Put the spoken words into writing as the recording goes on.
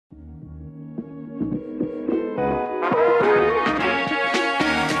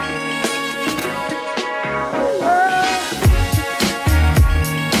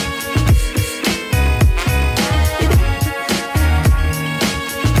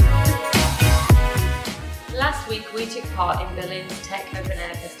we took part in Berlin's Tech Open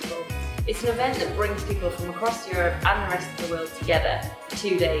Air Festival. It's an event that brings people from across Europe and the rest of the world together for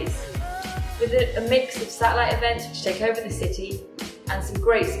 2 days. With a mix of satellite events which take over the city and some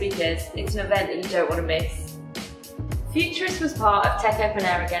great speakers, it's an event that you don't want to miss. Futurice was part of Tech Open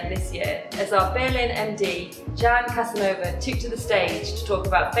Air again this year as our Berlin MD, Gian Casanova, took to the stage to talk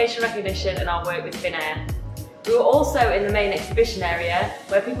about facial recognition and our work with thin air. We were also in the main exhibition area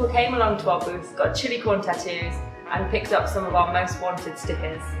where people came along to our booth, got chili corn tattoos and picked up some of our most wanted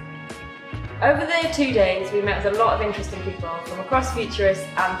stickers. Over the 2 days we met with a lot of interesting people from across Futurice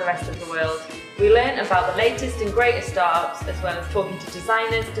and the rest of the world. We learned about the latest and greatest startups as well as talking to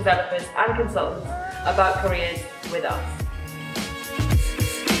designers, developers and consultants about careers with us.